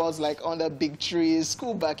meeting spots like under big trees,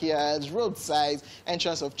 school backyards, roadsides,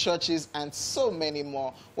 entrance of churches, and so many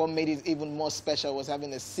more. What made it even more special was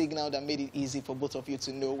having a signal that made it easy for both of you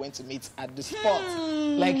to know when to meet at the spot.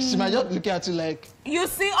 Like, she might just look at you like... You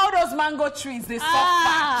see all those mango trees, they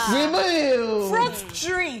suffered. Fruit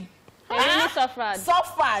tree. Really suffered.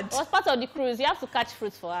 Suffered. It was part of the cruise. You have to catch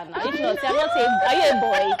fruits for her now. If not, you're not are you a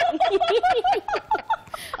boy?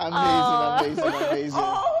 Amazing.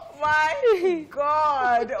 Oh my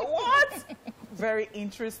God. What? Very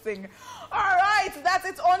interesting. All right, that's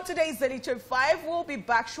it on today's Daily Top 5. We'll be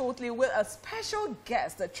back shortly with a special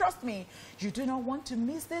guest. Trust me, you do not want to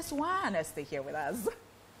miss this one. Stay here with us.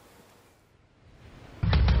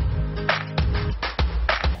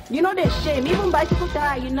 You know there's shame. Even bicycle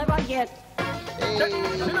tire, you never get. Plenty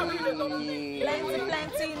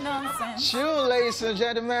nonsense. True, ladies and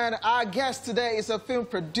gentlemen, our guest today is a film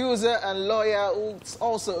producer and lawyer who's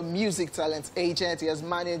also a music talent agent. He has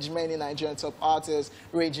managed many Nigerian top artists,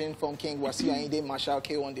 ranging from King Wasiu Ayinde, Marshal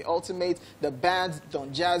K1 The Ultimate, The Band, Don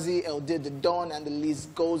Jazzy, LD The Don, and the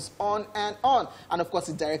list goes on and on. And of course,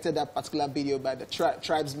 he directed that particular video by the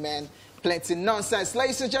Tribesmen. Plenty nonsense.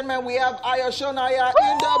 Ladies and gentlemen, we have Ayo Shonaya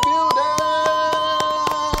in the building.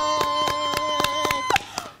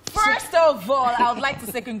 First of all, I would like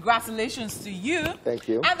to say congratulations to you. Thank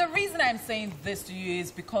you. And the reason I'm saying this to you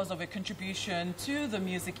is because of a contribution to the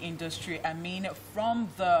music industry. I mean, from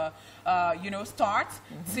the, start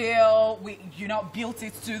till we, built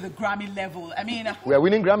it to the Grammy level. I mean... We are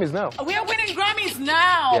winning Grammys now. We are winning Grammys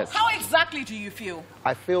now. Yes. How exactly do you feel?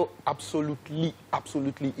 I feel absolutely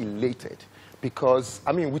elated. because,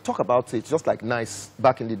 I mean, we talk about it just like nice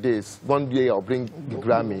back in the days. One day I'll bring the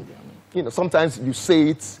Grammy. You know, sometimes you say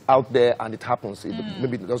it out there and it happens.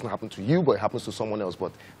 Maybe it doesn't happen to you, but it happens to someone else.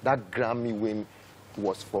 But that Grammy win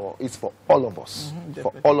it's for all of us.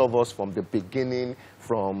 For all of us from the beginning,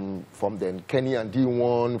 from then Kenny and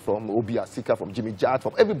D1, from Obi Asika, from Jimmy Jad,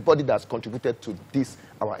 from everybody that's contributed to this,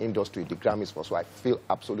 our industry, the Grammys for. So I feel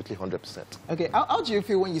absolutely 100%. Okay, how do you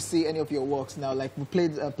feel when you see any of your works now? Like we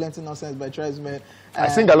played Plenty Nonsense by Tribesmen. I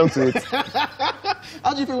sing along to it.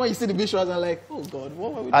 How do you feel when you see the visuals and like, oh God,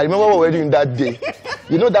 what were we doing? I remember what we were doing that day.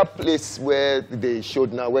 You know that place where they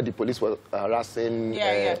showed now, where the police were harassing?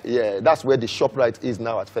 Yeah, that's where the ShopRite is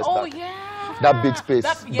now at First Bank. Yeah. That big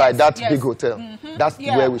space, by that big hotel. That's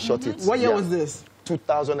where we shot it. What year was this?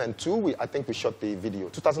 2002, I think we shot the video.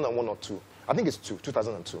 2001 or 2. I think it's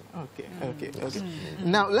 2002. Okay.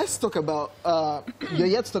 Now, let's talk about, you're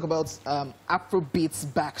yet to talk about Afrobeat's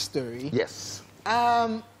backstory. Yes.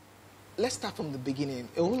 Let's start from the beginning.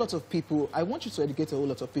 A whole lot of people, I want you to educate a whole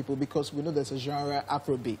lot of people because we know there's a genre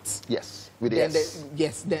Afrobeat. Yes, with the S.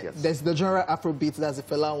 There's the genre Afrobeat, that's the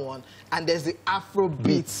Fela one, and there's the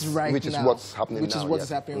Afrobeats right now. Which is what's happening now. Which is what's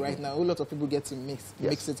happening right now. A whole lot of people get to mix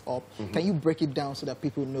it up. Can you break it down so that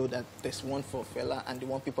people know that there's one for Fela and the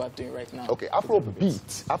one people are doing right now? Okay,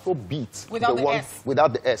 Afrobeat, without the S.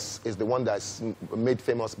 Without the S is the one that's made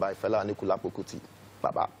famous by Fela Anikulapo Kuti.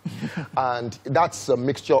 Baba. And that's a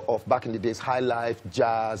mixture of, back in the days, high life,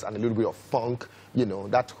 jazz, and a little bit of funk, you know,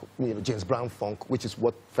 that, you know, James Brown funk, which is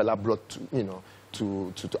what Fela brought to, you know,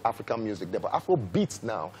 to African music there. But Afrobeat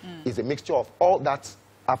now is a mixture of all that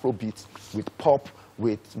Afrobeat with pop,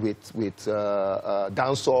 with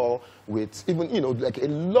dancehall, with even, you know, like a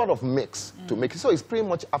lot of mix to make it. So it's pretty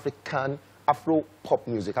much African pop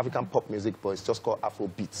music, but it's just called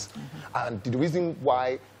Afrobeats. And the reason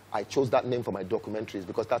why I chose that name for my documentary is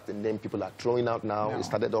because that's the name people are throwing out now. It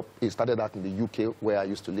started out in the UK where I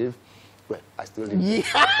used to live. Well, I still live. Yeah.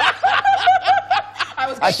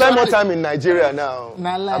 I spend more time in Nigeria now.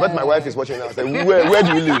 I bet my wife is watching now. I say, where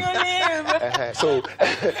do you live?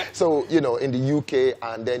 So, you know, in the UK,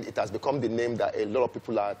 and then it has become the name that a lot of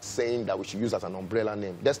people are saying that we should use as an umbrella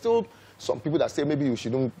name. There's still some people that say maybe you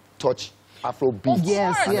shouldn't touch Afrobeat.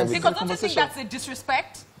 Yes. Because don't you think that's a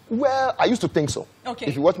disrespect? Well, I used to think so. Okay.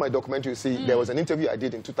 If you watch my documentary, you see there was an interview I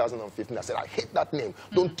did in 2015. I said, I hate that name.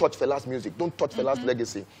 Don't touch Fela's music. Don't touch Fela's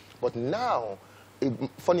legacy. But now,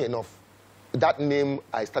 funny enough, that name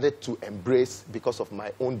I started to embrace because of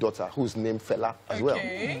my own daughter, who's named Fela as well.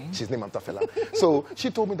 She's named after Fela. So she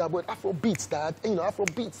told me that, but Afrobeats, that, you know,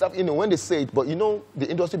 Afrobeats, you know, when they say it, but you know, the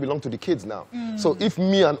industry belongs to the kids now. So if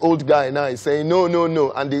me, an old guy now, is saying, no,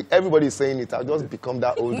 and everybody is saying it, I'll just become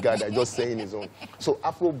that old guy that's just saying his own. So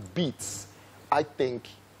Afrobeats, I think,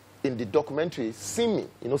 in the documentary, Simi,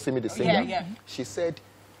 you know Simi the singer? She said,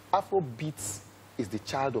 Afrobeats is the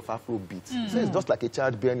child of Afrobeat. So it's just like a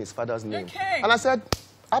child bearing his father's name. And I said,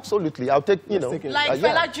 absolutely, I'll take, you know. Like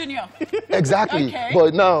Fela Jr. Exactly.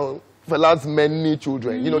 But now, Fela's many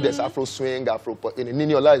children. You know, there's Afro Swing, Afro, you know,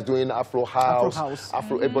 Niniola is doing Afro House.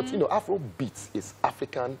 But, you know, Afrobeat is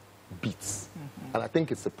African beats. And I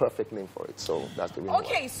think it's the perfect name for it. So that's the reason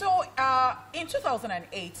why. So in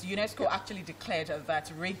 2008, UNESCO actually declared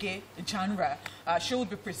that reggae genre should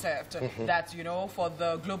be preserved. That, you know, for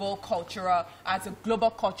the global culture, as a global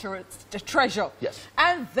culture treasure. Yes.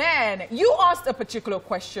 And then you asked a particular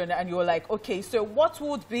question and you were like, okay, so what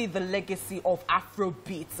would be the legacy of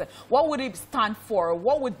Afrobeats? What would it stand for?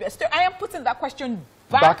 What would be... So I am putting that question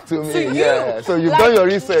back to me, yeah. So you've done your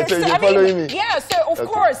research, so you're following me. Yeah, so of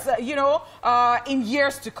course, you know, in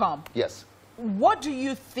years to come. Yes. What do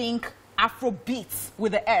you think Afrobeats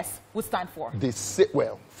with the S would stand for?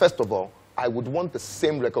 Well, first of all, I would want the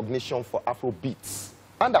same recognition for Afrobeats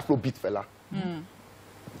and Afrobeat Fela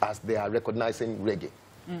as they are recognizing reggae.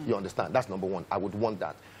 You understand? That's number one. I would want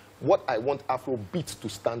that. What I want Afrobeats to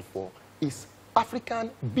stand for is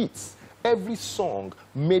African beats. Every song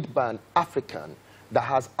made by an African that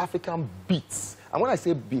has African beats. And when I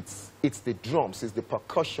say beats, it's the drums, it's the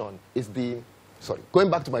percussion, it's the... Sorry, going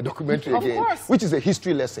back to my documentary again, which is a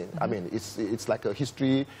history lesson. I mean, it's like a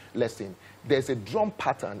history lesson. There's a drum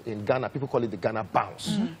pattern in Ghana. People call it the Ghana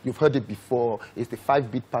bounce. You've heard it before. It's the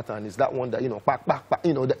 5-beat pattern. It's that one that, you know, back,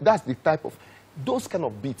 you know, that's the type of... Those kind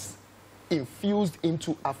of beats infused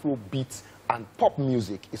into Afrobeats and pop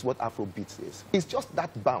music is what Afrobeats is. It's just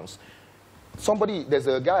that bounce. There's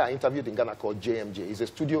a guy I interviewed in Ghana called JMJ. He's a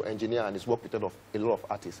studio engineer and he's worked with a lot of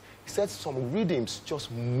artists. He said some rhythms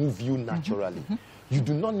just move you naturally. You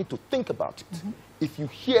do not need to think about it. If you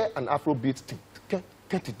hear an Afrobeat,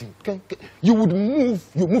 you would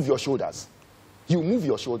move your shoulders. You move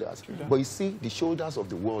your shoulders, but you see, the shoulders of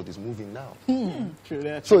the world is moving now.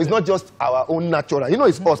 True, So it's not just our own natural. You know,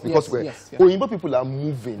 it's us because yes. Oyinbo people are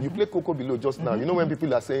moving. You play Coco Below just now. You know when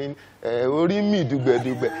people are saying, "Orimi dugbe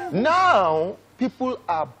dugbe." Now people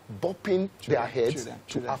are bopping their heads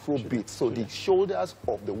to Afro beats. So the shoulders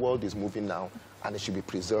of the world is moving now, and it should be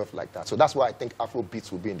preserved like that. So that's why I think Afro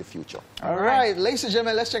beats will be in the future. All right, ladies and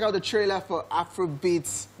gentlemen, let's check out the trailer for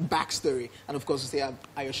Afrobeats backstory. And of course, we have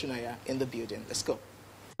Ayoshunaya in the building. Let's go.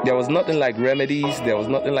 There was nothing like Remedies, there was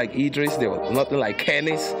nothing like Idris, there was nothing like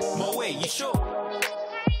Kennis.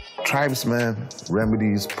 Tribesmen,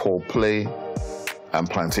 Remedies, Paul Play, and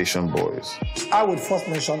Plantation Boys. I would first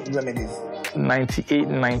mention Remedies. 98,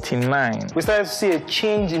 99. We started to see a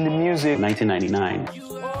change in the music. 1999.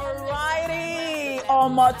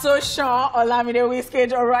 Omotoshan Olamide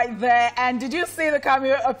Wizkid right there. And did you see the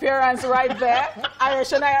cameo appearance right there?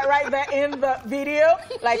 Ayoshunaya right there in the video?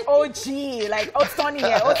 Like, oh gee, like, oh Tony.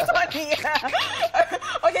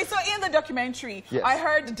 Okay, so in the documentary, yes. I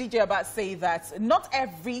heard DJ Abat say that not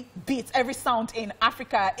every beat, every sound in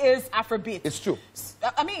Africa is Afrobeat. It's true.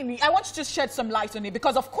 I mean, I want you to shed some light on it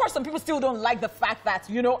because, of course, some people still don't like the fact that,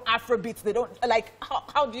 you know, Afrobeats, they don't, like,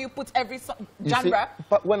 how do you put every genre? See,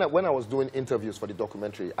 but when I was doing interviews for the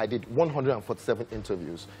documentary, I did 147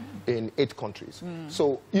 interviews in 8 countries.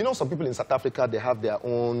 So, you know, some people in South Africa, they have their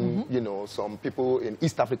own, you know, some people in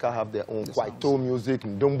East Africa have their own Kwaito music,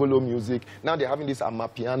 Ndombolo music. Now they're having this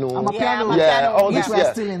Amapiano. All this.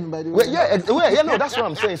 We're still in, by the way. Yeah, no, that's what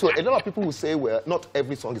I'm saying. So a lot of people will say, well, not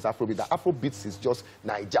every song is Afrobeat. The Afrobeats is just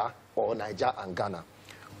Niger or Niger and Ghana.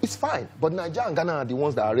 It's fine, but Niger and Ghana are the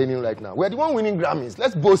ones that are reigning right now. We're the one winning Grammys.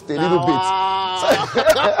 Let's boast a little bit.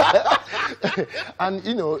 And,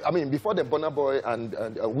 you know, I mean, before the Burna Boy and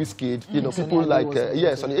Wizkid, you know, people like,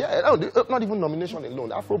 not even nomination alone.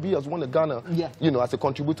 Afrobeat has won the Ghana, you know, as a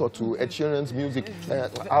contributor to Ed Sheeran's music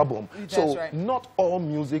album. So not all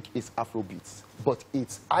music is Afrobeats, but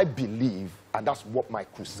it's, I believe, and that's what my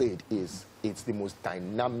crusade is, it's the most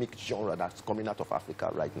dynamic genre that's coming out of Africa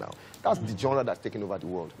right now. That's the genre that's taking over the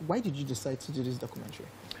world. Why did you decide to do this documentary?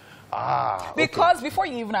 Because before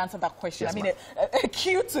you even answer that question, yes, I mean, a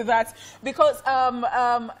cue to that, because,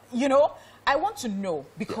 you know, I want to know,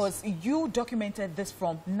 because you documented this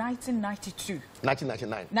from 1992.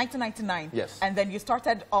 1999. 1999. Yes. And then you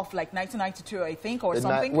started off like 1992, I think, or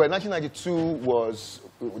something? Well, 1992 was,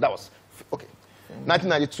 that was, okay.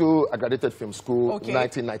 1992, I graduated film school.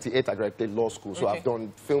 1998, I graduated law school. So I've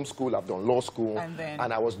done film school, I've done law school.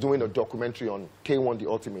 And I was doing a documentary on K1 The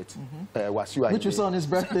Ultimate. Which you saw on his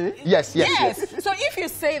birthday? Yes. So if you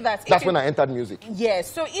say that... That's when I entered music.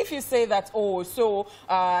 Yes. So if you say that,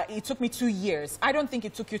 it took me 2 years. I don't think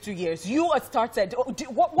it took you 2 years. You had started...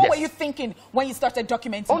 What were you thinking when you started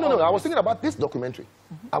documenting? Oh, no. I was thinking about this documentary.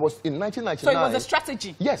 I was in 1999. So it was a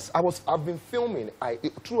strategy? Yes. I've been filming.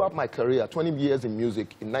 Throughout my career, 20 years in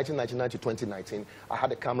music, in 1999 to 2019, I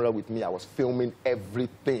had a camera with me. I was filming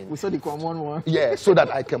everything. We saw the common one. Yeah, so that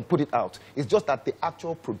I can put it out. It's just that the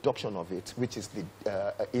actual production of it, which is the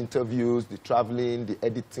interviews, the traveling, the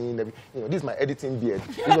editing, you know, this is my editing beard.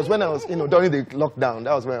 It was when I was, you know, during the lockdown,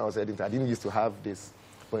 that was when I was editing. I didn't used to have this,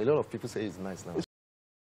 but a lot of people say it's nice now.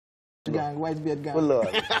 Gang, white beard gang. Oh, Lord.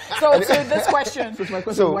 So to this question. So my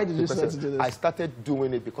question, why did you start to do this? I started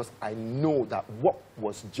doing it because I know that what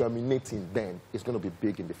was germinating then is going to be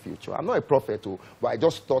big in the future. I'm not a prophet, but I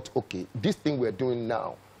just thought, okay, this thing we're doing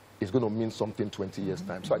now is going to mean something 20 years'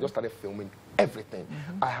 time. So I just started filming everything.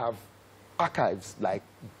 I have archives like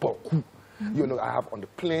Boku. You know, I have on the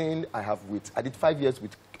plane, I did 5 years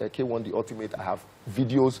with K1 The Ultimate. I have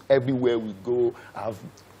videos everywhere we go. I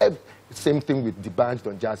have same thing with the band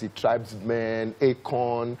Don Jazzy, Tribesmen,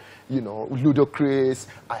 Akon, you know, Ludacris.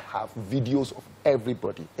 I have videos of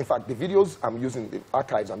everybody. In fact, the videos I'm using, the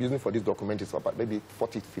archives I'm using for this documentary is about maybe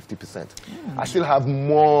 40–50%. I still have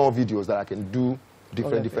more videos that I can do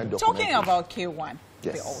different documentaries. Talking about K1.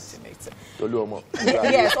 Yes. The Ultimate.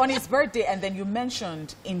 Yes, on his birthday, and then you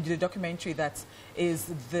mentioned in the documentary that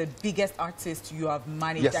is the biggest artist you have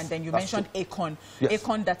managed, and then you mentioned Akon,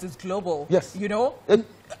 Akon that is global. Yes. You know, and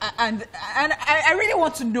I really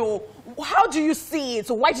want to know, how do you see it?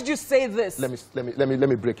 So why did you say this? Let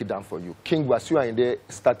me break it down for you. King Wasiu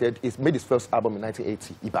Ayinde made his first album in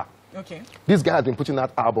 1980, Iba. Okay. This guy has been putting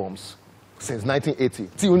out albums since 1980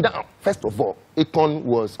 till now. First of all, Akon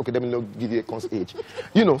was, okay, let me not give you Akon's age.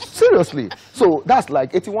 You know, seriously. So that's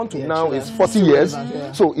like 81 to now is 40 years.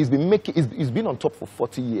 So he's been on top for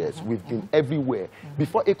 40 years. We've been everywhere.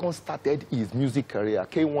 Before Akon started his music career,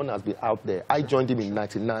 K1 has been out there. I joined him in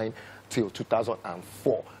 99 till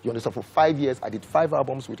 2004. You understand? For 5 years, I did 5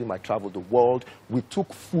 albums with him. I traveled the world. We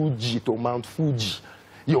took Fuji to Mount Fuji.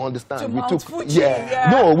 You understand? We took Fuji,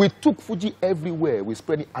 No, we took Fuji everywhere. We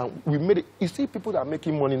spread it and we made it. You see, people that are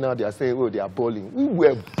making money now, they are saying, oh, they are balling. We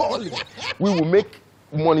were balling. We will make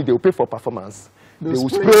money. They will pay for performance. They will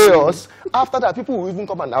spray us. After that, people will even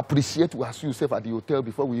come and appreciate us yourself at the hotel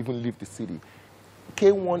before we even leave the city.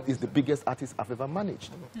 K1 is the biggest artist I've ever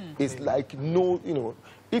managed. It's like no, you know,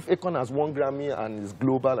 if Akon has won Grammy and is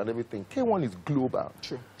global and everything, K1 is global.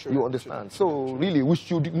 True. You understand? So really, we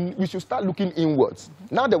should start looking inwards.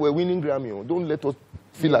 Now that we're winning Grammy, don't let us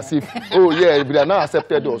feel as if, oh yeah, they are now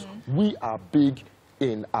accepted us. We are big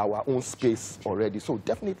in our own space already. So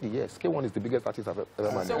definitely, yes, K1 is the biggest artist I've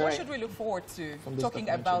ever managed. So what should we look forward to talking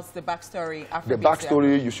about the backstory? The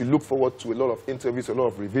backstory, you should look forward to a lot of interviews, a lot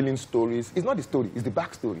of revealing stories. It's not the story, it's the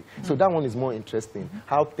backstory. So that one is more interesting,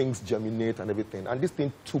 how things germinate and everything. And this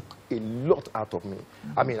thing took a lot out of me.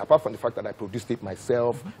 I mean, apart from the fact that I produced it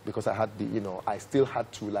myself, because I had the, you know, I still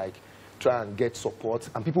had to like try and get support,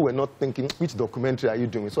 and people were not thinking, which documentary are you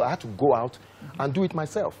doing? So I had to go out and do it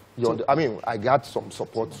myself. I mean, I got some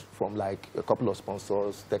support from like a couple of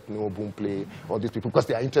sponsors, Techno, Boomplay, all these people, because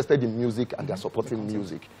they are interested in music and they are supporting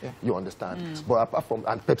music. You understand? But apart from,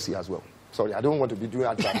 and Pepsi as well. Sorry, I don't want to be doing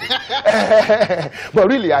advertising. But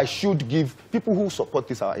really, I should give people who support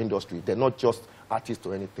this our industry. They're not just artists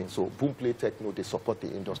or anything. So Boomplay, Techno, they support the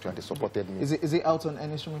industry and they supported me. Is it out on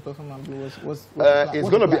any streaming platform? It's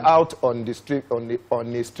going to be out on the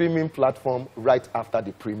on a streaming platform right after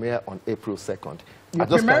the premiere on April 2nd. You're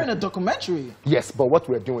premiering a documentary? Yes, but what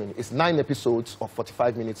we're doing is 9 episodes of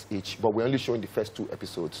 45 minutes each, but we're only showing the first 2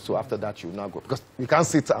 episodes. So after that, you now go, because you can't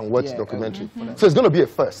sit and watch documentary. So it's going to be a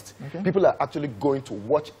first. People are actually going to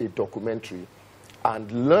watch a documentary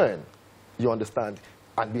and learn, you understand,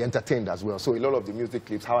 and be entertained as well. So a lot of the music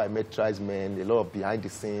clips, how I met Tribesmen, a lot of behind the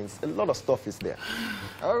scenes, a lot of stuff is there.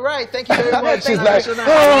 All right, thank you very much. She's like,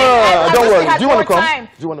 oh, don't worry. Do you want to come?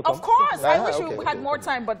 Do you want to come? Of course. I wish we had more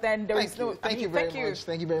time, but then there is no. Thank you very much.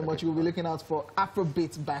 Thank you very much. We'll be looking out for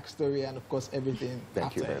Afrobeats backstory and, of course, everything.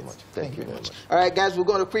 Thank you very much. Thank you very much. All right, guys, we're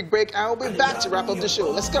going to a quick break, and we'll be back to wrap up the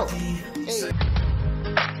show. Let's go. Hey.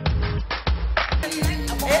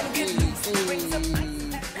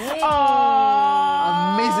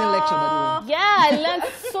 Amazing lecture, by the way. Yeah, I learned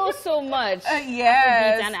so much.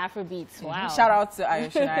 Yes. Afrobeats and Afrobeats. Wow. Shout out to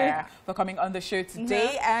Ayoshinaya for coming on the show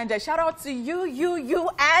today. And shout out to you, and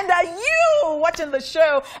you watching the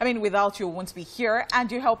show. I mean, without you, we won't be here.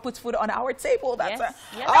 And you help put food on our table. That's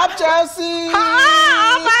Up, Chelsea!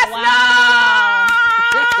 Wow.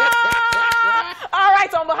 All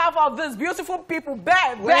right, on behalf of these beautiful people,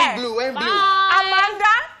 blue. Amanda,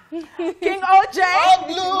 King OJ,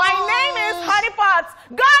 my name is Honeypots.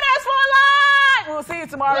 Goddess for life. We'll see you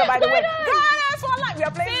tomorrow, by the way. Goddess for life. We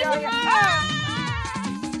are playing.